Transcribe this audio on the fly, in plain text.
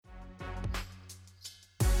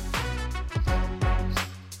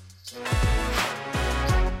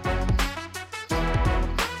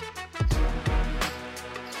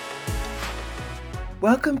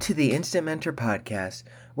Welcome to the Instant Mentor Podcast,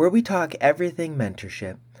 where we talk everything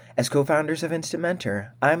mentorship. As co-founders of Instant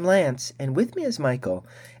Mentor, I'm Lance, and with me is Michael,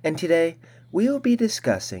 and today we will be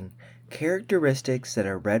discussing characteristics that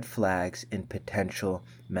are red flags in potential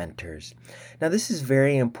mentors. Now, this is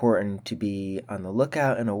very important to be on the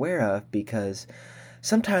lookout and aware of because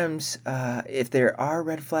sometimes if there are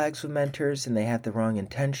red flags with mentors and they have the wrong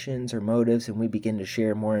intentions or motives and we begin to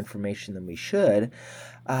share more information than we should,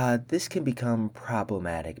 this can become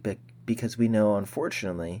problematic because we know,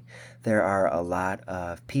 unfortunately, there are a lot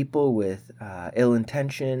of people with ill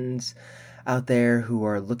intentions out there who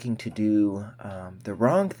are looking to do the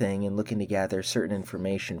wrong thing and looking to gather certain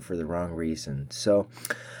information for the wrong reason. So,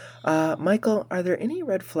 Michael, are there any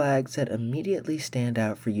red flags that immediately stand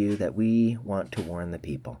out for you that we want to warn the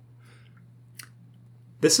people?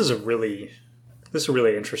 This is a really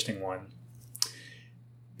interesting one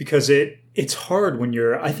because it's hard when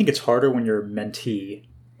I think it's harder when you're a mentee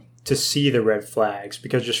to see the red flags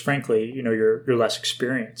because just frankly, you're less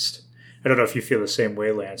experienced. I don't know if you feel the same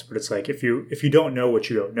way, Lance, but it's like if you don't know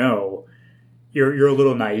what you don't know, you're a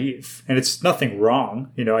little naive, and it's nothing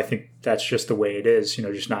wrong. I think that's just the way it is.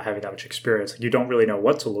 Just not having that much experience, like you don't really know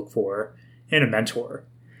what to look for in a mentor.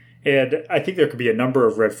 And I think there could be a number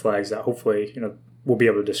of red flags that hopefully we'll be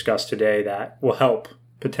able to discuss today that will help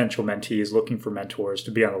potential mentees looking for mentors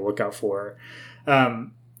to be on the lookout for.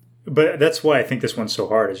 But that's why I think this one's so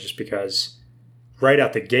hard, is just because right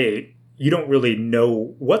out the gate, you don't really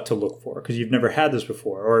know what to look for because you've never had this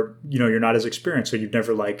before, or, you're not as experienced. So you've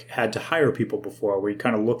never had to hire people before where you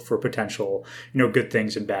kind of look for potential, good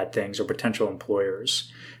things and bad things or potential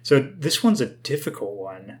employers. So this one's a difficult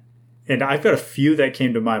one. And I've got a few that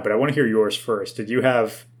came to mind, but I want to hear yours first. Did you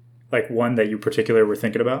have one that you particularly were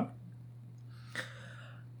thinking about?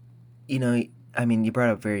 You brought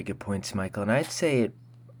up very good points, Michael. And I'd say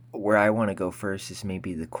where I want to go first is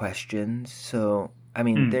maybe the questions. So,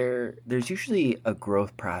 there's usually a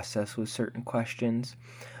growth process with certain questions,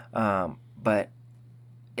 but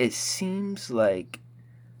it seems like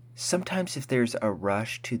sometimes if there's a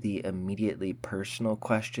rush to the immediately personal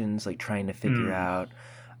questions, like trying to figure out,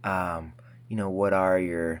 what are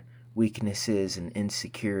your weaknesses and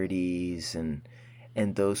insecurities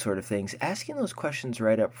and those sort of things, asking those questions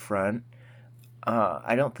right up front,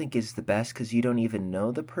 I don't think is the best because you don't even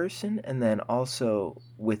know the person. And then also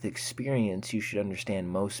with experience, you should understand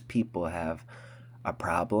most people have a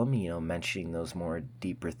problem, mentioning those more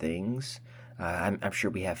deeper things. I'm sure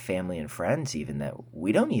we have family and friends even that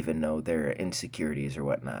we don't even know their insecurities or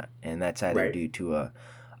whatnot. And that's either due to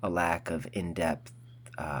a lack of in-depth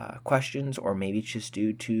questions, or maybe it's just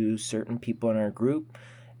due to certain people in our group.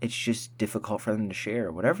 It's just difficult for them to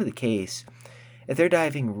share. Whatever the case, if they're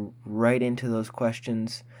diving right into those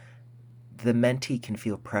questions, the mentee can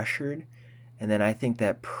feel pressured. And then I think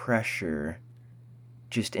that pressure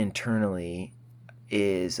just internally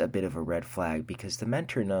is a bit of a red flag because the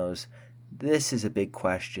mentor knows this is a big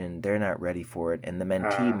question. They're not ready for it. And the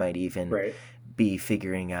mentee might even be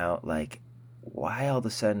figuring out why all of a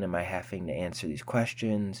sudden am I having to answer these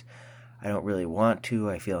questions? I don't really want to.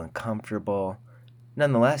 I feel uncomfortable.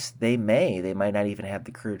 Nonetheless, they might not even have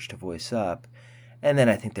the courage to voice up. And then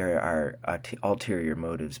I think there are ulterior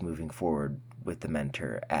motives moving forward with the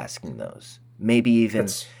mentor asking those. Maybe even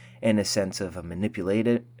in a sense of a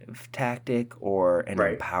manipulative tactic or an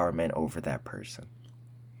empowerment over that person.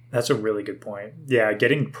 That's a really good point. Yeah,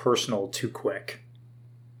 getting personal too quick.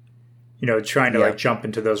 Trying to jump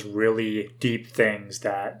into those really deep things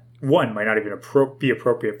that, one, might not even be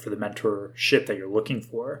appropriate for the mentorship that you're looking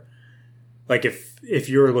for. Like if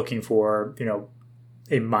you're looking for,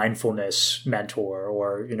 a mindfulness mentor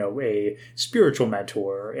or, a spiritual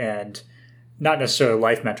mentor and not necessarily a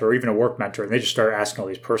life mentor or even a work mentor, and they just start asking all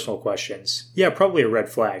these personal questions. Yeah, probably a red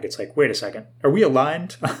flag. It's like, wait a second, are we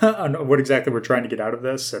aligned on what exactly we're trying to get out of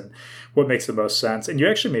this and what makes the most sense? And you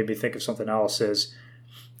actually made me think of something else is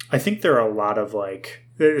I think there are a lot of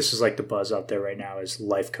this is the buzz out there right now is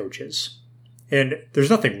life coaches. And there's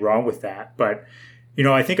nothing wrong with that. But,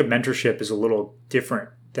 I think a mentorship is a little different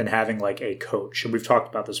than having a coach. And we've talked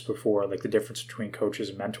about this before, the difference between coaches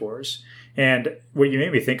and mentors. And what you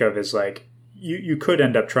made me think of is you could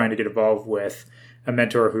end up trying to get involved with a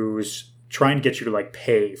mentor who's trying to get you to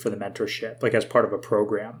pay for the mentorship, as part of a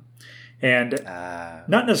program. And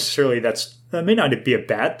not necessarily that may not be a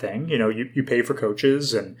bad thing. You pay for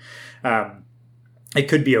coaches and it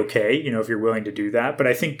could be okay, if you're willing to do that. But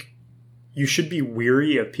I think you should be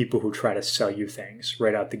weary of people who try to sell you things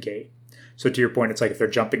right out the gate. So to your point, it's like if they're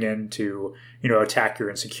jumping in to, attack your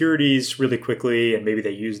insecurities really quickly, and maybe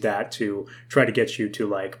they use that to try to get you to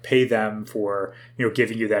like pay them for,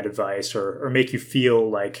 giving you that advice, or make you feel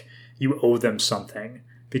like you owe them something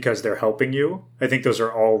because they're helping you. I think those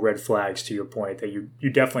are all red flags, to your point, that you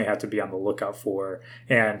definitely have to be on the lookout for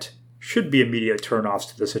and should be immediate turnoffs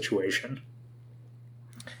to the situation.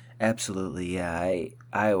 Absolutely, yeah. I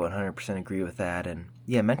 100% agree with that. And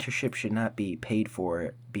yeah, mentorship should not be paid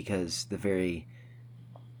for, because the very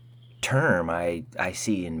term I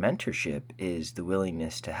see in mentorship is the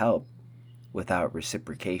willingness to help without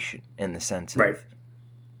reciprocation, in the sense of Right.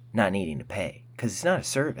 not needing to pay. Because it's not a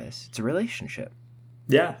service, it's a relationship.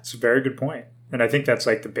 Yeah, it's a very good point. And I think that's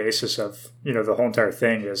like the basis of, the whole entire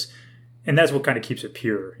thing is, and that's what kind of keeps it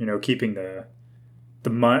pure, keeping the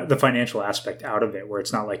financial aspect out of it, where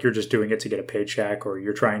it's not like you're just doing it to get a paycheck, or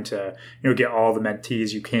you're trying to, get all the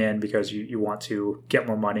mentees you can because you want to get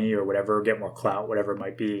more money or whatever, get more clout, whatever it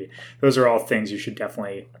might be. Those are all things you should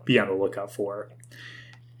definitely be on the lookout for.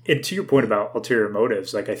 And to your point about ulterior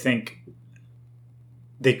motives, like I think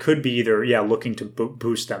they could be either, looking to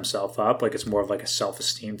boost themselves up, like it's more of like a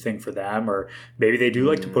self-esteem thing for them, or maybe they do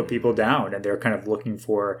like to put people down and they're kind of looking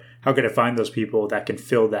for, how can I find those people that can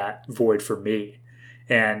fill that void for me?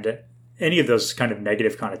 And any of those kind of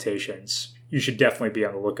negative connotations, you should definitely be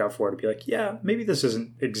on the lookout for, to be like, yeah, maybe this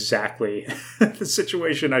isn't exactly the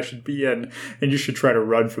situation I should be in, and you should try to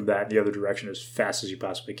run from that in the other direction as fast as you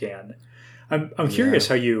possibly can. I'm curious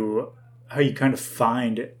how you kind of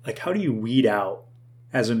find, like, how do you weed out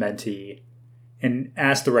as a mentee and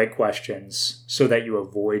ask the right questions so that you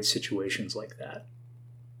avoid situations like that?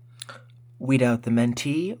 Weed out the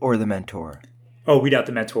mentee or the mentor? Oh, weed out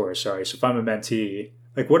the mentor, sorry. So if I'm a mentee,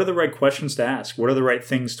 like, what are the right questions to ask? What are the right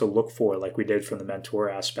things to look for, like we did from the mentor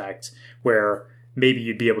aspect, where maybe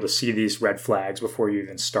you'd be able to see these red flags before you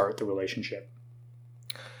even start the relationship?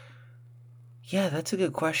 Yeah, that's a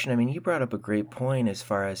good question. I mean, you brought up a great point as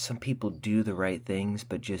far as some people do the right things,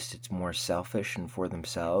 but just it's more selfish and for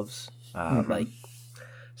themselves. Like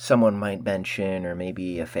someone might mention, or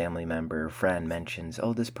maybe a family member or friend mentions,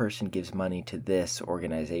 oh, this person gives money to this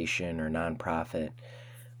organization or nonprofit,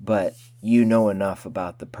 but you know enough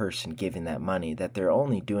about the person giving that money that they're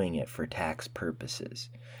only doing it for tax purposes.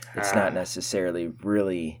 It's not necessarily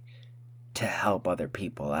really to help other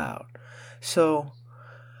people out. So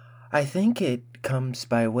I think it comes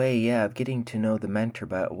by way, of getting to know the mentor,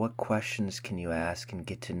 but what questions can you ask and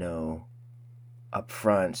get to know up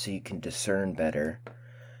front so you can discern better.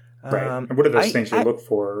 Right. And what are those things you look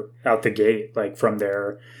for out the gate? Like from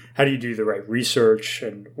there, how do you do the right research,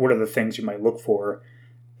 and what are the things you might look for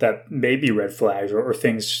that may be red flags, or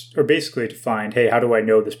things, or basically to find, hey, how do I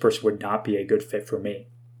know this person would not be a good fit for me?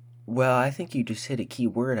 Well, I think you just hit a key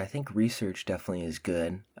word. I think research definitely is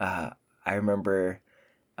good. I remember,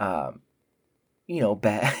 back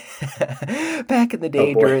in the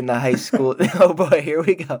day during the high school. Oh boy, here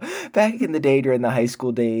we go. Back in the day during the high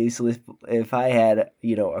school days, if I had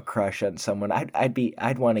a crush on someone,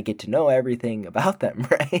 I'd want to get to know everything about them,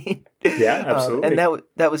 right? Yeah, absolutely. And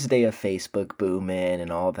that was the day of Facebook booming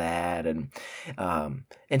and all that, and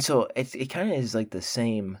so it kind of is like the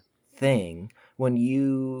same thing when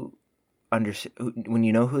you when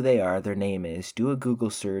you know who they are, their name is, do a Google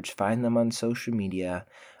search, find them on social media.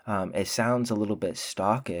 It sounds a little bit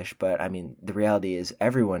stalkish, but I mean, the reality is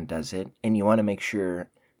everyone does it, and you want to make sure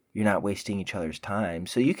you're not wasting each other's time.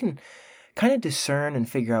 So you can kind of discern and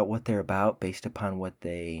figure out what they're about based upon what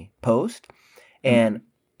they post. And,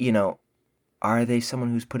 are they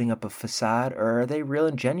someone who's putting up a facade, or are they real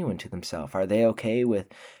and genuine to themselves? Are they okay with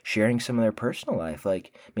sharing some of their personal life?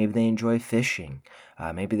 Like maybe they enjoy fishing.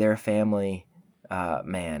 Maybe they're a family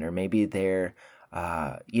man, or maybe they're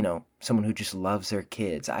someone who just loves their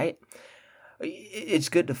kids. It's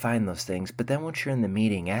good to find those things, but then once you're in the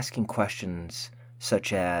meeting, asking questions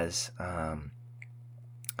such as, how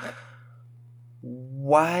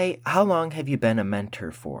long have you been a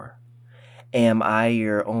mentor for? Am I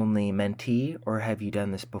your only mentee, or have you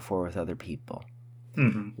done this before with other people?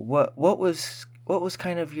 Mm-hmm. What was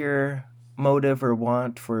kind of your motive or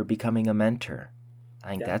want for becoming a mentor? I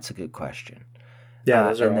think that's a good question. Yeah,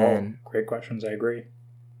 those are all great questions. I agree.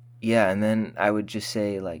 Yeah, and then I would just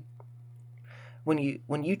say, like, when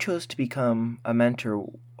you chose to become a mentor,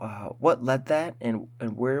 what led that, and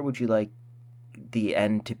where would you like the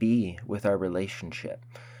end to be with our relationship?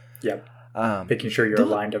 Yeah, making sure you're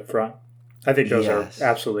aligned up front. I think those are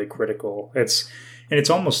absolutely critical. It's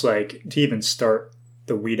almost like, to even start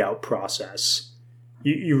the weed out process,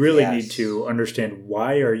 you really need to understand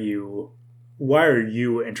why are you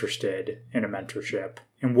interested in a mentorship,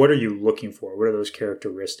 and what are you looking for? What are those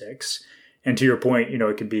characteristics? And to your point,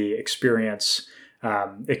 it could be experience.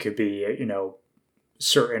 It could be,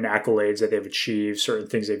 certain accolades that they've achieved, certain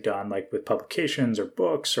things they've done, like with publications or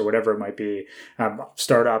books or whatever it might be,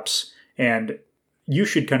 startups. And you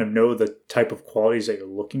should kind of know the type of qualities that you're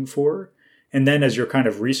looking for. And then as you're kind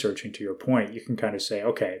of researching, to your point, you can kind of say,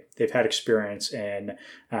 okay, they've had experience in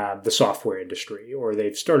the software industry, or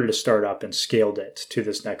they've started a startup and scaled it to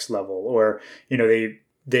this next level, or,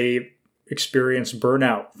 they experienced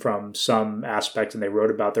burnout from some aspect and they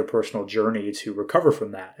wrote about their personal journey to recover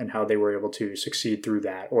from that and how they were able to succeed through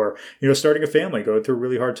that, or, starting a family, going through a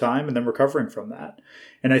really hard time and then recovering from that.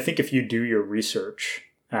 And I think if you do your research,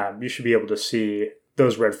 you should be able to see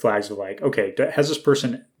those red flags of like, okay, has this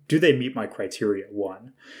person, do they meet my criteria?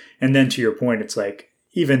 One. And then to your point, it's like,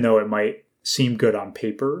 even though it might seem good on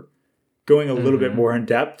paper, going a little bit more in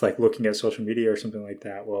depth, like looking at social media or something like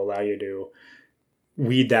that, will allow you to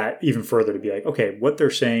weed that even further to be like, okay, what they're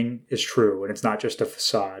saying is true and it's not just a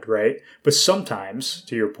facade, right? But sometimes,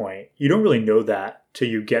 to your point, you don't really know that till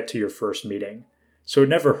you get to your first meeting. So it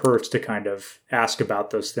never hurts to kind of ask about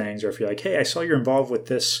those things, or if you're like, hey, I saw you're involved with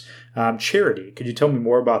this charity. Could you tell me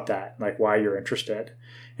more about that? Like why you're interested?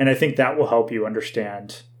 And I think that will help you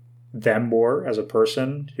understand them more as a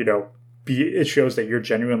person. It shows that you're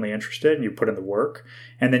genuinely interested and you put in the work.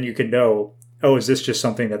 And then you can know, oh, is this just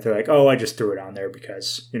something that they're like, oh, I just threw it on there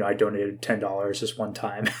because, I donated $10 this one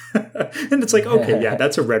time. And it's like, okay, yeah,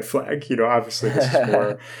 that's a red flag. Obviously this is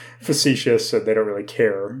more facetious and they don't really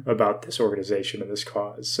care about this organization and this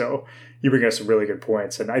cause. So you bring us some really good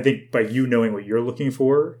points. And I think by you knowing what you're looking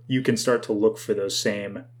for, you can start to look for those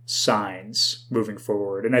same signs moving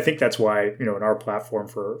forward. And I think that's why, in our platform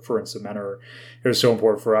for Instant Mentor, it was so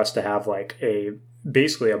important for us to have like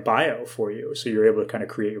basically a bio for you. So you're able to kind of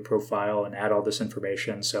create your profile and add all this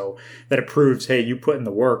information so that it proves, hey, you put in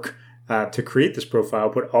the work to create this profile,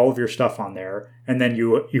 put all of your stuff on there. And then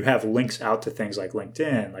you have links out to things like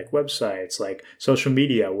LinkedIn, like websites, like social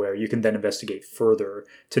media, where you can then investigate further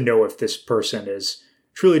to know if this person is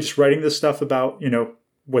truly just writing this stuff about,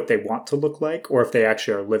 what they want to look like, or if they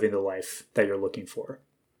actually are living the life that you're looking for.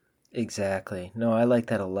 Exactly. No, I like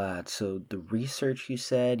that a lot. So the research you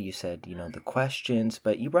said, the questions,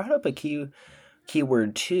 but you brought up a key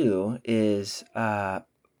word too, is a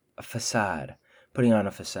facade, putting on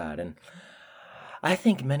a facade. And I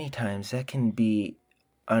think many times that can be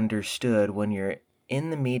understood when you're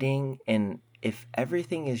in the meeting and if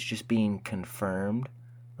everything is just being confirmed,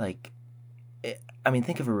 like,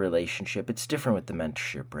 think of a relationship. It's different with the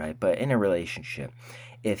mentorship, right? But in a relationship,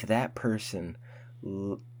 if that person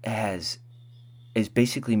is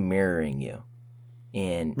basically mirroring you,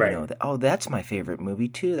 and right. That's my favorite movie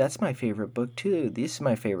too, that's my favorite book too, these are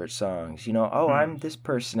my favorite songs, I'm this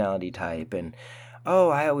personality type, and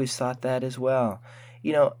I always thought that as well.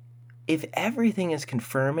 If everything is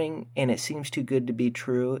confirming and it seems too good to be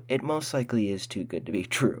true, it most likely is too good to be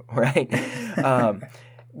true, right?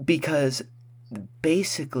 Because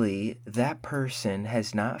basically, that person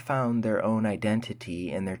has not found their own identity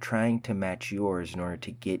and they're trying to match yours in order to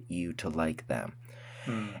get you to like them.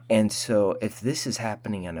 And so if this is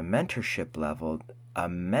happening on a mentorship level, a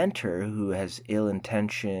mentor who has ill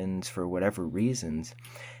intentions for whatever reasons,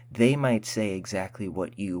 they might say exactly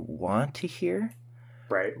what you want to hear,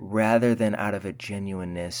 right? Rather than out of a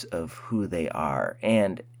genuineness of who they are.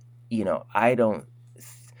 And,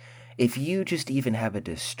 if you just even have a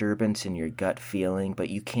disturbance in your gut feeling, but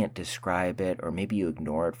you can't describe it, or maybe you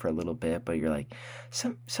ignore it for a little bit, but you're like,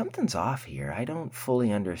 something's off here. I don't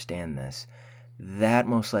fully understand this. That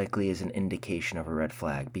most likely is an indication of a red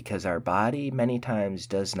flag, because our body many times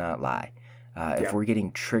does not lie. If we're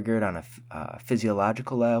getting triggered on a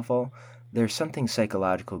physiological level, there's something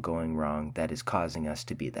psychological going wrong that is causing us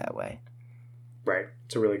to be that way. Right.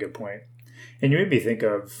 It's a really good point. And you made me think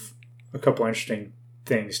of a couple interesting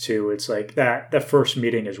things too. It's like that first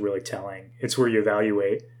meeting is really telling. It's where you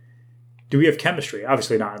evaluate, do we have chemistry?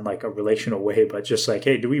 Obviously not in like a relational way, but just like,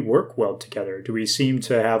 hey, do we work well together? Do we seem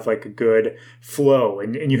to have like a good flow?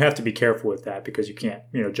 And you have to be careful with that, because you can't,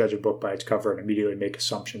 judge a book by its cover and immediately make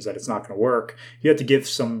assumptions that it's not going to work. You have to give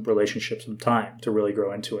some relationship some time to really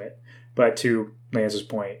grow into it. But to Lance's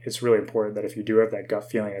point, it's really important that if you do have that gut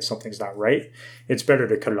feeling that something's not right, it's better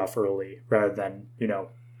to cut it off early rather than,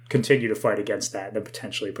 continue to fight against that and then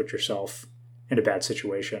potentially put yourself in a bad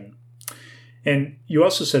situation. And you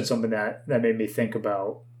also said something that made me think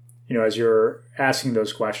about, as you're asking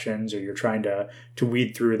those questions or you're trying to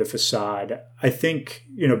weed through the facade. I think,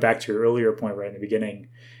 back to your earlier point right in the beginning,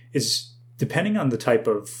 is depending on the type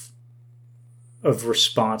of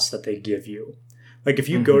response that they give you. Like if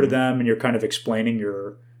you go to them and you're kind of explaining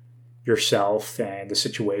yourself and the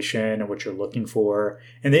situation and what you're looking for,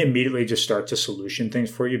 and they immediately just start to solution things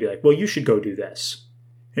for you, be like, well, you should go do this.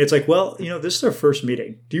 And it's like, well, this is our first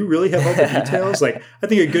meeting. Do you really have all the details? Like, I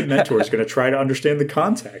think a good mentor is going to try to understand the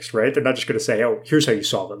context, right? They're not just going to say, oh, here's how you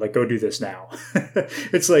solve it. Like, go do this now.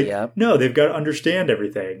 It's like, no, they've got to understand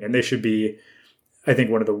everything. And they should be, I think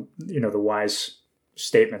one of the, the wise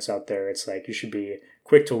statements out there, it's like, you should be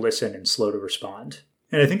quick to listen and slow to respond.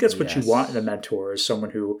 And I think that's what you want in a mentor, is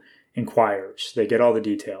someone who inquires. They get all the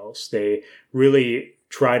details. They really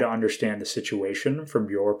try to understand the situation from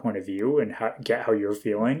your point of view and get how you're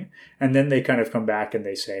feeling. And then they kind of come back and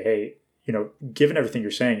they say, hey, given everything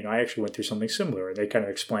you're saying, I actually went through something similar. And they kind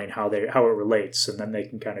of explain how it relates, and then they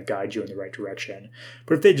can kind of guide you in the right direction.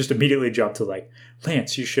 But if they just immediately jump to like,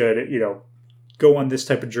 Lance, you should, go on this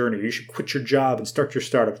type of journey. You should quit your job and start your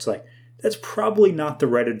startup. It's like, that's probably not the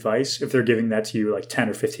right advice if they're giving that to you like 10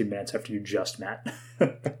 or 15 minutes after you just met.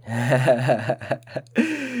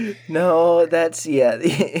 No, that's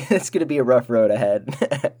it's going to be a rough road ahead.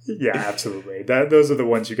 Yeah, absolutely. Those are the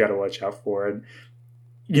ones you got to watch out for. And,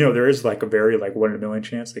 there is like a very 1 in a million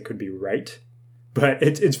chance they could be right, but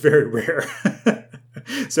it's very rare.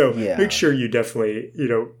 So make sure you definitely,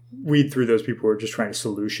 weed through those people who are just trying to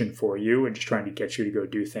solution for you and just trying to get you to go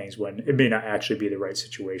do things when it may not actually be the right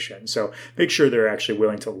situation. So make sure they're actually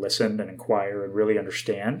willing to listen and inquire and really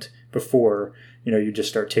understand before, you just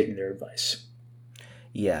start taking their advice.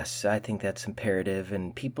 Yes, I think that's imperative,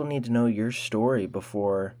 and people need to know your story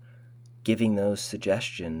before giving those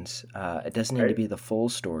suggestions. It doesn't need to be the full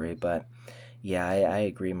story, but yeah, I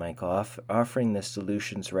agree, Michael. Offering the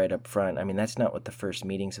solutions right up front, I mean, that's not what the first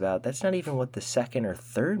meeting's about. That's not even what the second or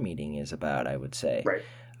third meeting is about, I would say. Right.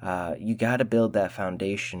 You got to build that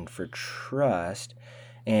foundation for trust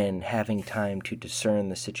and having time to discern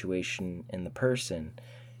the situation and the person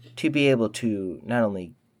to be able to not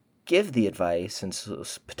only give the advice and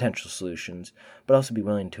potential solutions, but also be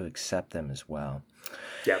willing to accept them as well.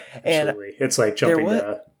 Yeah, absolutely. And it's like jumping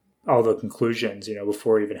to all the conclusions,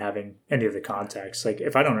 before even having any of the context. Like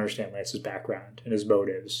if I don't understand Lance's background and his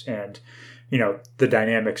motives and, the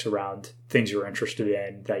dynamics around things you're interested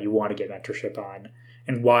in that you want to get mentorship on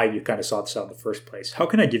and why you kind of sought this out in the first place, how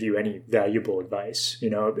can I give you any valuable advice?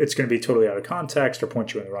 It's going to be totally out of context or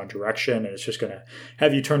point you in the wrong direction. And it's just going to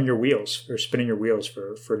have you turning your wheels or spinning your wheels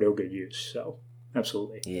for no good use. So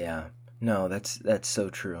absolutely. Yeah, no, that's so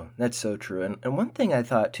true. That's so true. And one thing I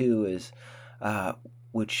thought too is,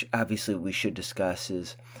 which obviously we should discuss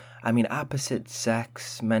is, opposite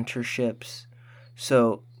sex mentorships.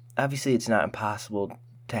 So obviously it's not impossible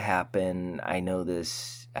to happen. I know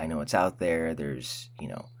this. I know it's out there. There's,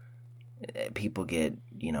 people get,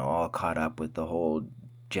 all caught up with the whole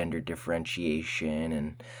gender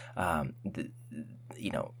differentiation and,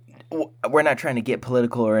 we're not trying to get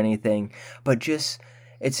political or anything, but just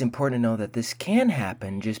it's important to know that this can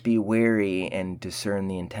happen. Just be wary and discern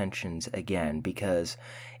the intentions again, because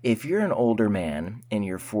if you're an older man in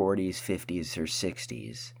your 40s, 50s, or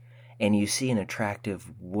 60s, and you see an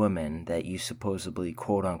attractive woman that you supposedly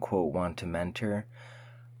quote unquote want to mentor,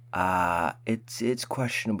 it's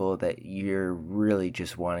questionable that you're really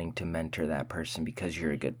just wanting to mentor that person because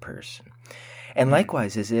you're a good person. And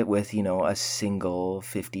likewise is it with, a single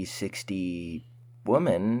 50, 60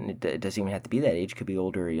 woman. It doesn't even have to be that age, could be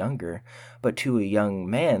older or younger, but to a young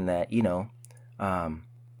man that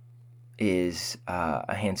is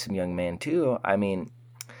a handsome young man too.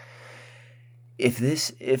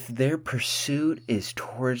 If their pursuit is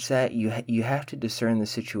towards that, you have to discern the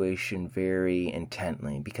situation very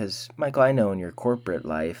intently, because Michael, I know in your corporate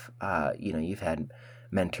life, you've had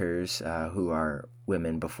mentors who are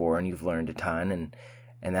women before, and you've learned a ton,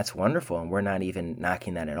 and that's wonderful, and we're not even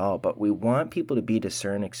knocking that at all. But we want people to be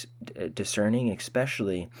discerning,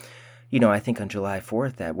 especially, I think on July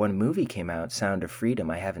 4th, that one movie came out, Sound of Freedom.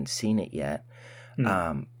 I haven't seen it yet,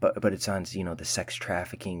 but it's on, the sex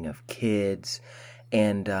trafficking of kids.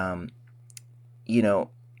 And,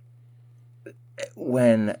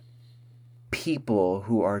 when people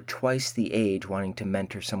who are twice the age wanting to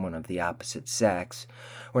mentor someone of the opposite sex,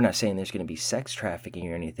 we're not saying there's going to be sex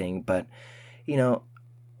trafficking or anything, but,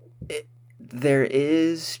 there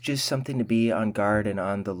is just something to be on guard and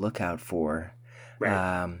on the lookout for.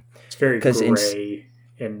 Right. It's very gray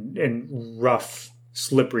and rough,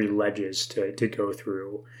 slippery ledges to go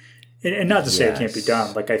through. And not to say it can't be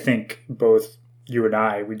done. Like, I think both you and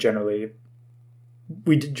I, we generally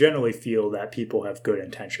feel that people have good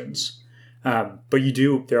intentions. But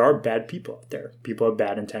there are bad people out there. People have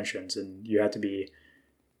bad intentions, and you have to be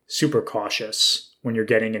super cautious when you're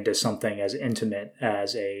getting into something as intimate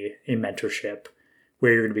as a mentorship,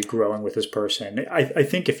 where you're going to be growing with this person. I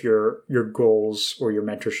think if your goals or your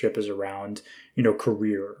mentorship is around,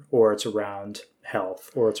 career, or it's around health,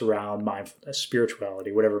 or it's around mindfulness,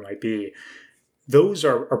 spirituality, whatever it might be, those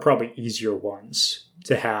are probably easier ones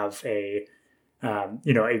to have a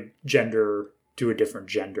gender to a different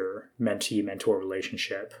gender mentee-mentor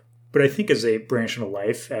relationship. But I think as they branch into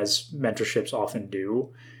life, as mentorships often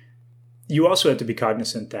do, you also have to be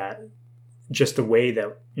cognizant that just the way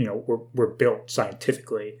that we're built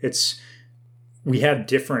scientifically, we have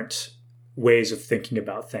different ways of thinking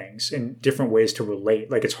about things and different ways to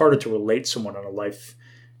relate. Like, it's harder to relate someone on a life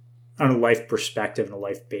perspective and a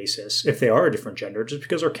life basis if they are a different gender, just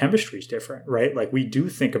because our chemistry is different, right? Like, we do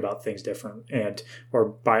think about things different, and our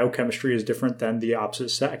biochemistry is different than the opposite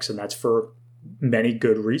sex, and that's for many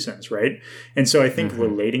good reasons, right? And so I think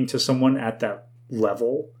relating to someone at that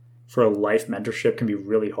level for a life mentorship can be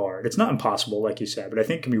really hard. It's not impossible, like you said, but I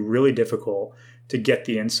think it can be really difficult to get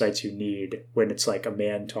the insights you need when it's like a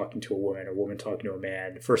man talking to a woman talking to a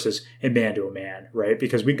man versus a man to a man, right?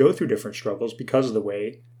 Because we go through different struggles because of the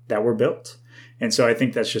way that we're built. And so I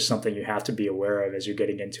think that's just something you have to be aware of as you're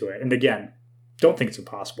getting into it. And again, don't think it's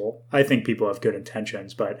impossible. I think people have good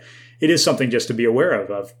intentions, but it is something just to be aware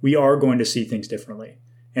of we are going to see things differently.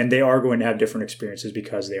 And they are going to have different experiences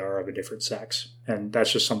because they are of a different sex. And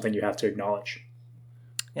that's just something you have to acknowledge.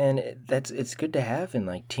 And it's good to have in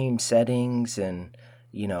like team settings and,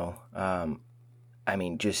 and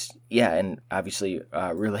obviously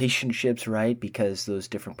relationships, right? Because those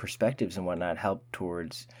different perspectives and whatnot help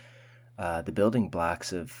towards the building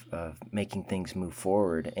blocks of making things move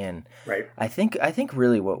forward. And right. I think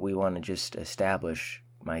really what we want to just establish,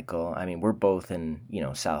 Michael, I mean, we're both in,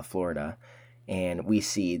 South Florida, and we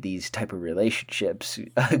see these type of relationships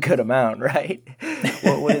a good amount, right?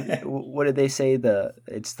 What did they say?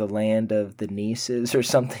 It's the land of the nieces or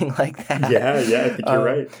something like that. Yeah, I think you're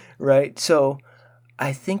right. Right. So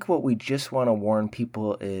I think what we just want to warn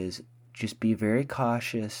people is just be very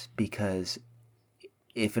cautious, because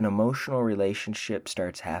if an emotional relationship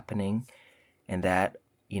starts happening and that,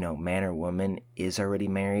 man or woman is already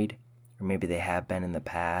married, or maybe they have been in the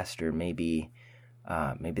past, or maybe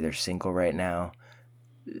they're single right now,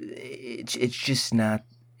 it's just not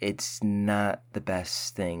the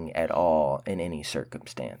best thing at all in any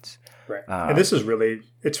circumstance. Right. And this is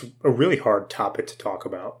it's a really hard topic to talk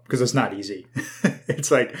about because it's not easy.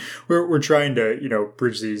 It's like we're trying to,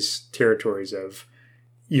 bridge these territories of,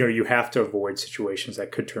 you have to avoid situations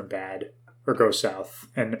that could turn bad or go south.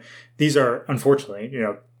 And these are, unfortunately,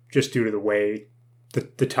 just due to the way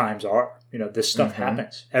the times are. This stuff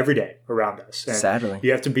happens every day around us. And sadly,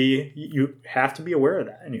 you have to be aware of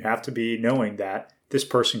that, and you have to be knowing that this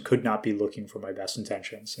person could not be looking for my best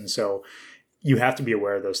intentions. And so you have to be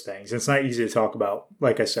aware of those things. It's not easy to talk about.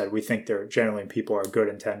 Like I said, we think they're generally people are good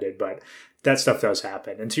intended, but that stuff does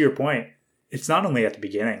happen. And to your point, it's not only at the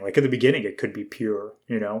beginning. Like at the beginning, it could be pure,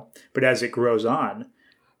 but as it grows on,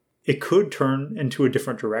 it could turn into a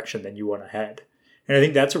different direction than you want to head. And I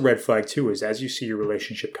think that's a red flag too, is as you see your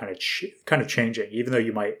relationship kind of changing, even though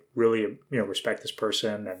you might really, respect this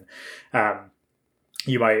person, and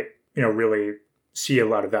you might, really see a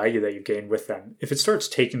lot of value that you've gained with them. If it starts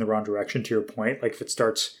taking the wrong direction, to your point, like if it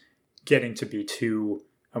starts getting to be too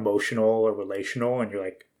emotional or relational, and you're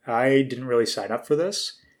like, I didn't really sign up for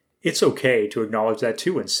this, it's okay to acknowledge that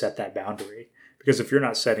too and set that boundary. Because if you're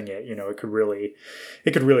not setting it, it could really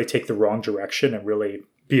take the wrong direction and really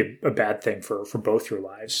be a bad thing for both your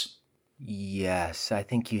lives. Yes, I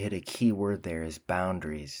think you hit a key word there, is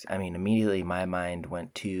boundaries. I mean, immediately my mind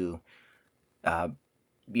went to,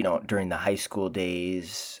 during the high school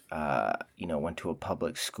days, went to a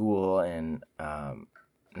public school, and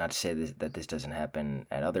not to say that this doesn't happen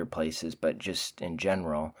at other places, but just in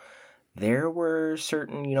general, there were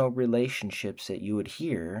certain, relationships that you would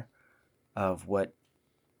hear of what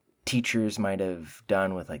teachers might have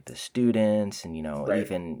done with like the students, and right.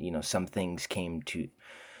 even some things came to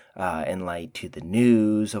in light to the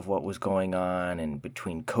news of what was going on and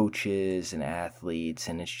between coaches and athletes.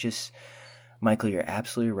 And it's just, Michael, you're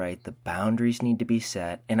absolutely right. The boundaries need to be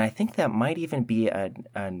set, and I think that might even be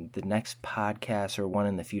the next podcast or one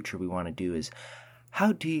in the future we want to do is,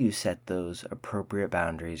 how do you set those appropriate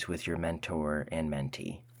boundaries with your mentor and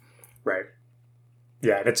mentee? Right.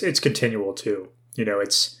 Yeah, it's continual too.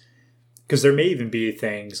 It's because there may even be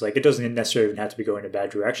things like, it doesn't necessarily even have to be going in a bad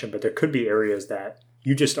direction, but there could be areas that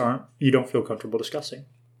you don't feel comfortable discussing.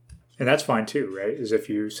 And that's fine too, right? Is if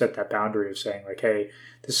you set that boundary of saying like, hey,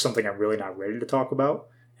 this is something I'm really not ready to talk about,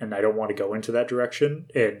 and I don't want to go into that direction.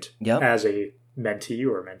 And as a mentee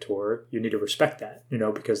or a mentor, you need to respect that,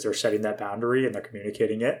 because they're setting that boundary and they're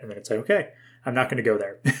communicating it. And then it's like, okay, I'm not going to go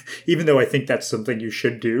there. Even though I think that's something you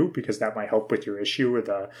should do because that might help with your issue or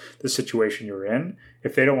the situation you're in.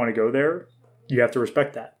 If they don't want to go there, you have to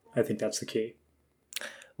respect that. I think that's the key.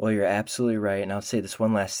 Well, you're absolutely right. And I'll say this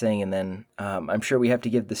one last thing, and then I'm sure we have to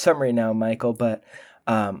give the summary now, Michael, but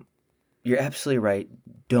you're absolutely right.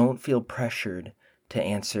 Don't feel pressured to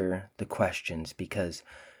answer the questions, because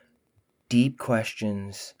deep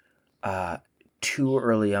questions too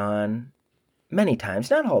early on, many times,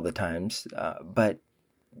 not all the times, but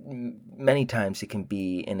many times it can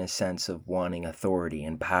be in a sense of wanting authority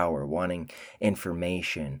and power, wanting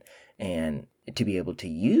information, and to be able to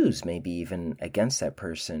use maybe even against that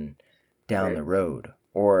person down the road,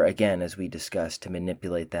 or again, as we discussed, to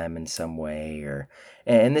manipulate them in some way,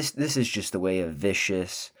 and this is just the way of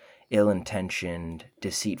vicious, ill-intentioned,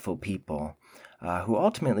 deceitful people who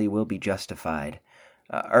ultimately will be justified,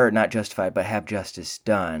 or not justified, but have justice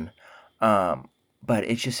done. But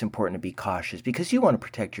it's just important to be cautious because you want to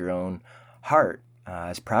protect your own heart.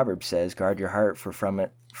 As Proverbs says, guard your heart, for from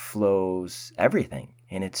it flows everything.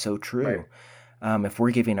 And it's so true. Right. If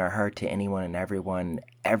we're giving our heart to anyone and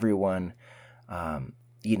everyone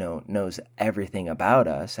knows everything about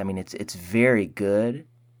us. I mean, it's very good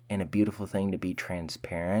and a beautiful thing to be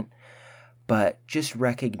transparent, but just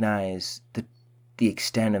recognize the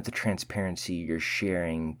extent of the transparency you're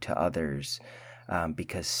sharing to others,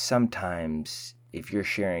 because sometimes if you're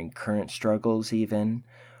sharing current struggles even,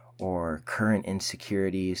 or current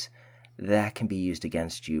insecurities, that can be used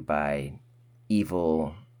against you by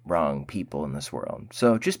evil, wrong people in this world.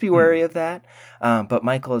 So just be wary of that. But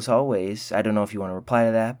Michael, as always, I don't know if you want to reply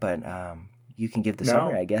to that, but you can give the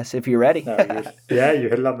summary, I guess, if you're ready. You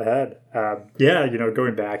hit it on the head.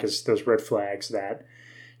 Going back is those red flags that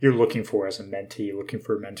you're looking for as a mentee, looking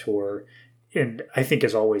for a mentor. And I think,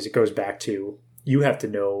 as always, it goes back to you have to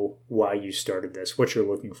know why you started this, what you're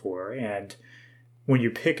looking for. And when you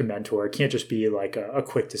pick a mentor, it can't just be like a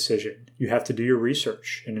quick decision. You have to do your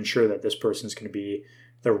research and ensure that this person's going to be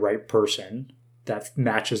the right person that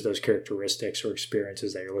matches those characteristics or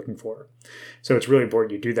experiences that you're looking for. So it's really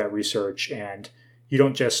important you do that research, and you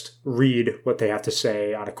don't just read what they have to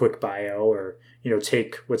say on a quick bio, or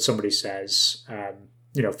take what somebody says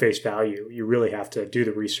face value. You really have to do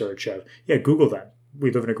the research of Google them. We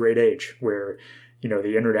live in a great age where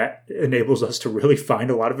the internet enables us to really find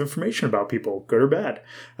a lot of information about people, good or bad.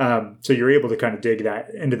 So you're able to kind of dig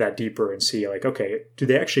into that deeper and see, like, okay, do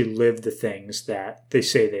they actually live the things that they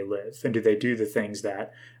say they live? And do they do the things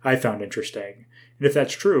that I found interesting? And if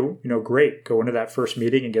that's true, great. Go into that first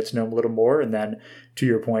meeting and get to know them a little more. And then, to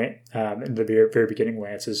your point, in the very beginning,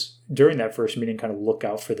 Lance, is during that first meeting, kind of look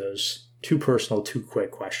out for those too personal, too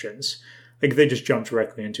quick questions. Like, if they just jump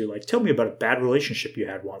directly into, like, tell me about a bad relationship you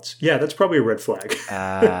had once. Yeah, that's probably a red flag.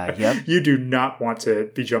 Yep. You do not want to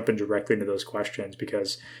be jumping directly into those questions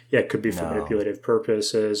because, it could be for manipulative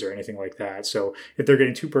purposes or anything like that. So if they're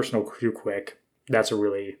getting too personal too quick, that's a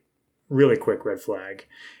really, really quick red flag.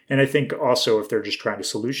 And I think also if they're just trying to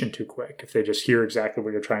solution too quick, if they just hear exactly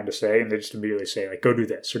what you're trying to say and they just immediately say, like, go do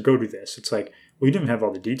this or go do this, it's like, well, you don't have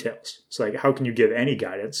all the details. It's like, how can you give any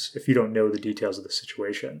guidance if you don't know the details of the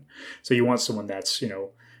situation? So you want someone that's,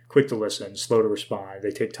 quick to listen, slow to respond.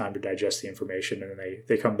 They take time to digest the information, and then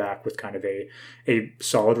they come back with kind of a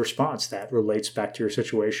solid response that relates back to your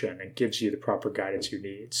situation and gives you the proper guidance you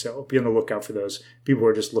need. So be on the lookout for those people who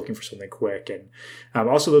are just looking for something quick. And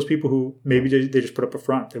also those people who maybe they just put up a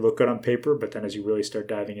front. They look good on paper, but then as you really start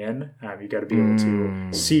diving in, you got to be able to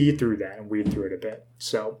see through that and weed through it a bit.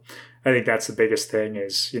 So I think that's the biggest thing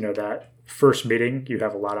is, that first meeting, you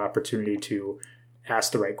have a lot of opportunity to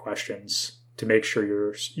ask the right questions, to make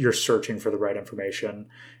sure you're searching for the right information.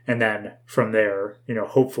 And then from there,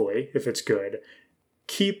 hopefully, if it's good,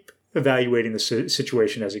 keep evaluating the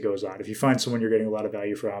situation as it goes on. If you find someone you're getting a lot of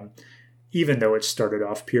value from, even though it started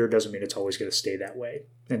off pure, doesn't mean it's always going to stay that way.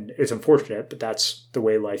 And it's unfortunate, but that's the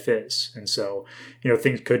way life is. And so,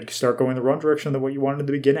 things could start going the wrong direction than what you wanted in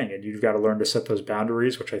the beginning. And you've got to learn to set those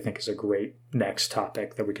boundaries, which I think is a great next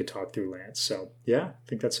topic that we could talk through, Lance. So yeah, I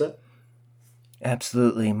think that's it.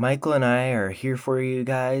 Absolutely. Michael and I are here for you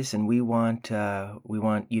guys, and we want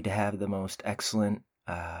you to have the most excellent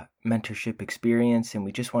mentorship experience, and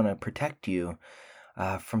we just want to protect you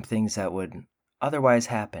from things that would otherwise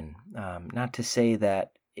happen. Not to say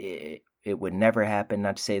that it would never happen,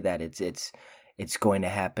 not to say that it's going to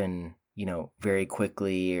happen, very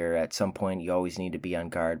quickly, or at some point you always need to be on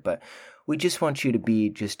guard, but we just want you to be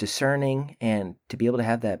just discerning and to be able to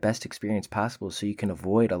have that best experience possible so you can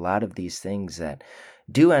avoid a lot of these things that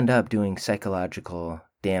do end up doing psychological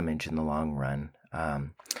damage in the long run.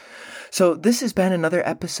 So this has been another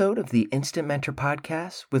episode of the Instant Mentor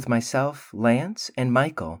Podcast with myself, Lance, and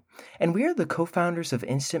Michael. And we are the co-founders of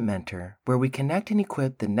Instant Mentor, where we connect and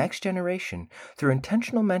equip the next generation through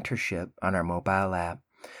intentional mentorship on our mobile app.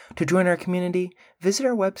 To join our community, visit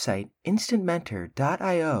our website,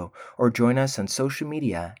 instantmentor.io, or join us on social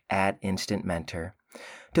media at Instant Mentor.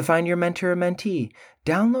 To find your mentor or mentee,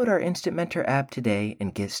 download our Instant Mentor app today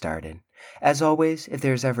and get started. As always, if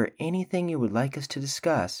there's ever anything you would like us to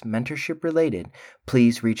discuss mentorship related,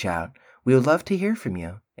 please reach out. We would love to hear from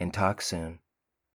you and talk soon.